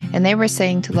and they were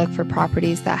saying to look for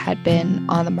properties that had been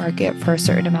on the market for a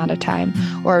certain amount of time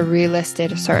or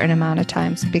relisted a certain amount of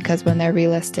times, because when they're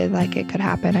relisted, like, it could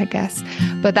happen, I guess.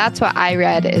 But that's what I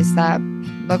read, is that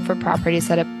look for properties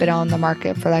that have been on the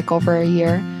market for like over a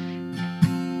year.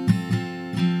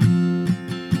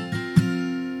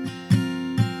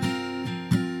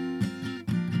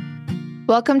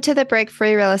 Welcome to the Break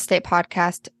Free Real Estate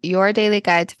Podcast, your daily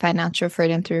guide to financial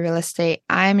freedom through real estate.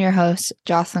 I'm your host,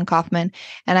 Jocelyn Kaufman,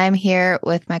 and I'm here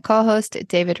with my co-host,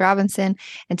 David Robinson.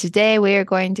 And today we are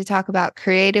going to talk about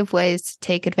creative ways to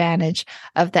take advantage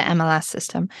of the MLS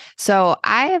system. So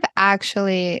I have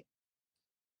actually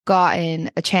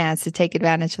gotten a chance to take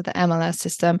advantage of the MLS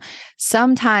system.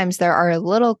 Sometimes there are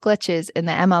little glitches in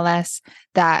the MLS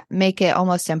that make it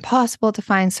almost impossible to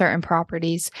find certain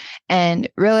properties. And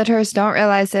realtors don't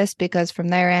realize this because from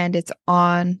their end, it's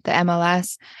on the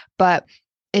MLS. But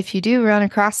if you do run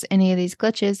across any of these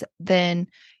glitches, then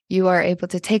you are able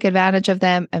to take advantage of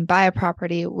them and buy a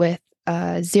property with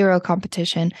zero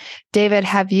competition. David,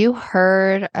 have you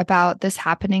heard about this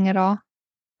happening at all?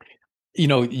 You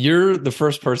know, you're the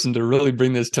first person to really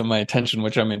bring this to my attention,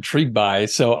 which I'm intrigued by.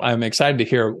 So I'm excited to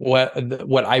hear what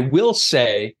I will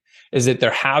say is that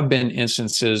there have been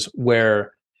instances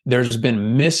where there's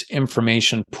been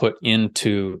misinformation put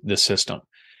into the system,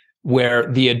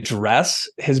 where the address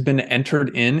has been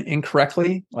entered in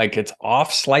incorrectly, like it's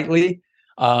off slightly.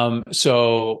 Or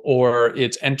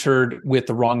it's entered with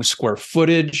the wrong square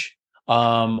footage,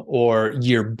 or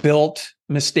year built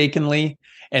mistakenly.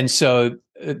 And so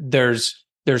there's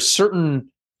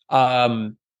certain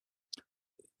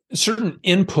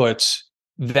inputs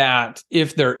that,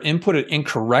 if they're inputted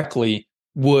incorrectly,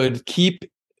 would keep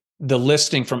the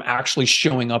listing from actually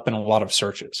showing up in a lot of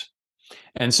searches.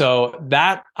 And so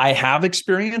that I have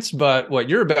experienced, but what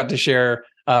you're about to share,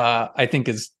 I think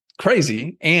is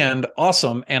crazy and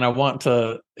awesome. And I want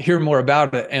to hear more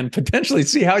about it and potentially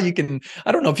see how you can,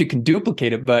 I don't know if you can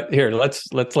duplicate it, but here,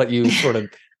 let's let you sort of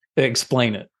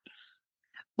explain it.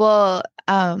 Well,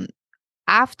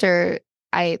 after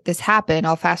this happened,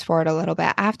 I'll fast forward a little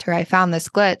bit. After I found this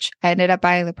glitch, I ended up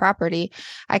buying the property.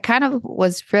 I kind of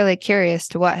was really curious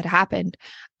to what had happened.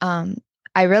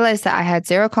 I realized that I had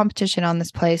zero competition on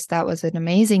this place. That was an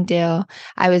amazing deal.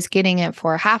 I was getting it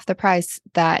for half the price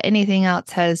that anything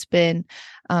else has been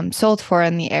sold for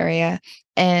in the area.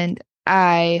 And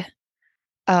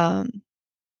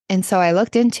so I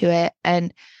looked into it,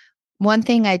 and one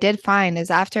thing I did find is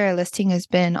after a listing has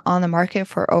been on the market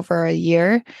for over a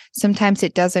year, sometimes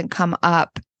it doesn't come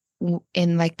up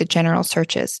in like the general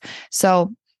searches.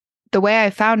 So the way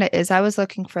I found it is I was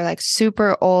looking for like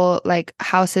super old, like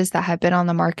houses that have been on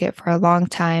the market for a long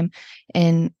time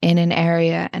in an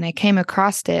area. And I came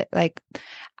across it. Like,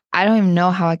 I don't even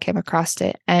know how I came across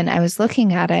it. And I was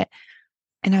looking at it,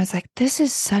 and I was like, this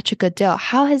is such a good deal.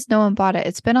 How has no one bought it?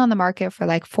 It's been on the market for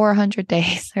like 400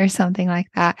 days or something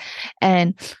like that.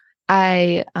 And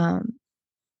I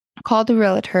called the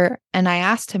realtor and I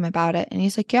asked him about it. And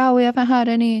he's like, yeah, we haven't had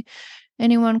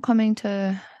anyone coming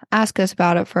to ask us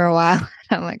about it for a while.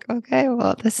 I'm like, okay,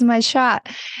 well, this is my shot.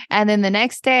 And then the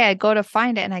next day I go to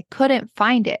find it and I couldn't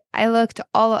find it. I looked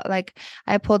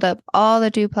I pulled up all the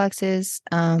duplexes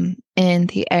in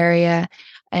the area,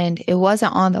 and it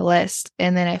wasn't on the list.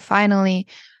 And then I finally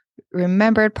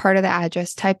remembered part of the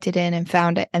address, typed it in, and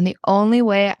found it. And the only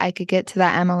way I could get to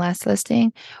that MLS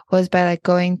listing was by like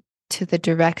going to the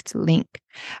direct link.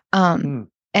 And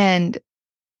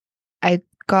I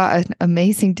got an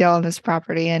amazing deal on this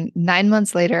property, and 9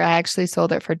 months later I actually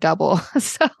sold it for double.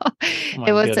 So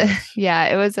it was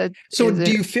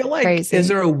do you feel like crazy. Is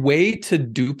there a way to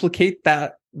duplicate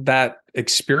that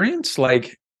experience,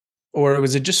 like, or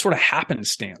was it just sort of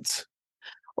happenstance?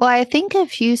 Well, I think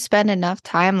if you spend enough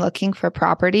time looking for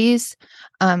properties,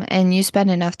 and you spend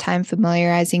enough time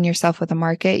familiarizing yourself with the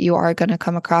market, you are going to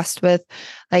come across with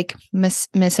like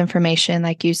misinformation.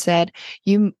 Like you said,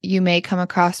 you may come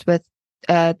across with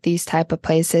these type of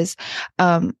places.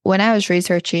 When I was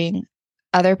researching,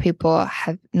 other people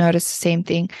have noticed the same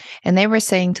thing, and they were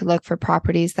saying to look for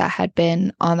properties that had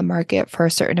been on the market for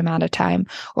a certain amount of time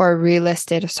or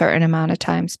relisted a certain amount of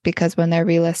times, because when they're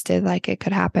relisted, like, it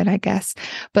could happen, I guess.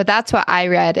 But that's what I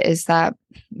read, is that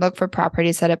look for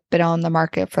properties that have been on the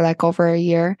market for like over a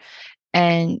year,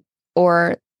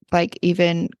 or like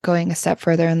even going a step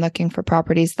further and looking for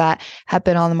properties that have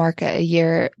been on the market a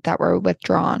year that were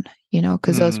withdrawn,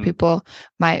 because those people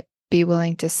might be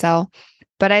willing to sell.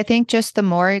 But I think just the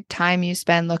more time you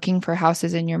spend looking for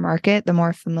houses in your market, the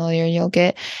more familiar you'll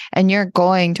get, and you're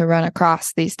going to run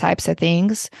across these types of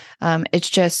things. It's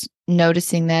just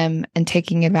noticing them and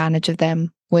taking advantage of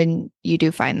them when you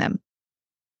do find them.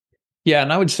 Yeah,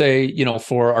 and I would say,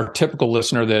 for our typical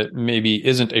listener that maybe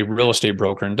isn't a real estate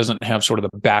broker and doesn't have sort of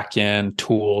the back end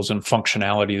tools and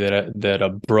functionality that a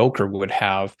broker would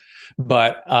have,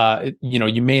 but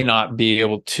you may not be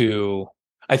able to.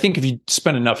 I think if you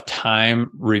spend enough time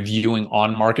reviewing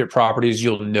on market properties,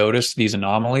 you'll notice these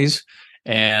anomalies,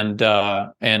 and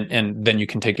then you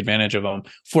can take advantage of them.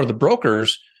 For the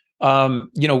brokers,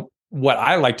 what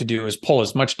I like to do is pull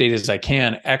as much data as I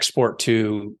can, export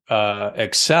to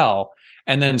Excel,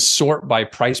 and then sort by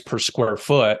price per square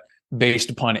foot based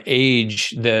upon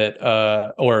age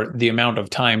or the amount of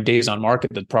time, days on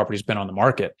market, that the property's been on the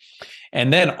market.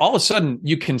 And then all of a sudden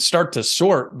you can start to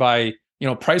sort by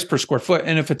price per square foot.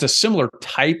 And if it's a similar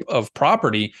type of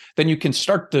property, then you can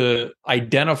start to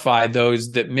identify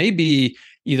those that may be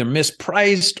either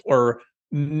mispriced or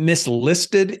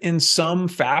mislisted in some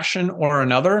fashion or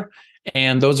another.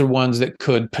 And those are ones that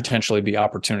could potentially be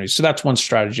opportunities. So that's one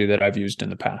strategy that I've used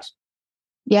in the past.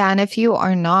 Yeah. And if you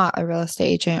are not a real estate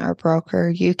agent or broker,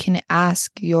 you can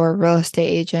ask your real estate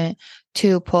agent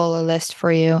to pull a list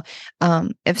for you.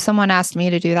 If someone asked me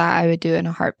to do that, I would do it in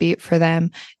a heartbeat for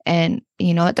them. And,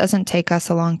 it doesn't take us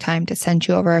a long time to send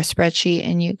you over a spreadsheet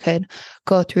and you could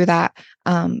go through that.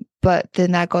 But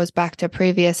then that goes back to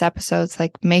previous episodes,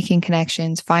 like making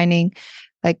connections, finding,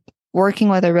 like, working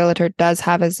with a realtor does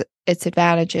have its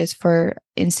advantages for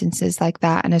instances like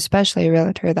that. And especially a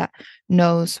realtor that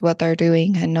knows what they're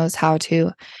doing and knows how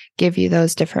to give you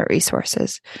those different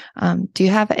resources. Do you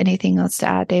have anything else to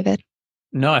add, David?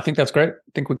 No, I think that's great.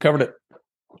 I think we covered it.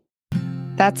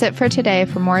 That's it for today.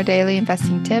 For more daily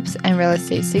investing tips and real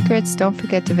estate secrets, don't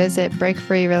forget to visit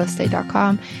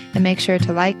breakfreerealestate.com and make sure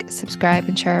to like, subscribe,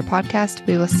 and share our podcast.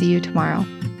 We will see you tomorrow.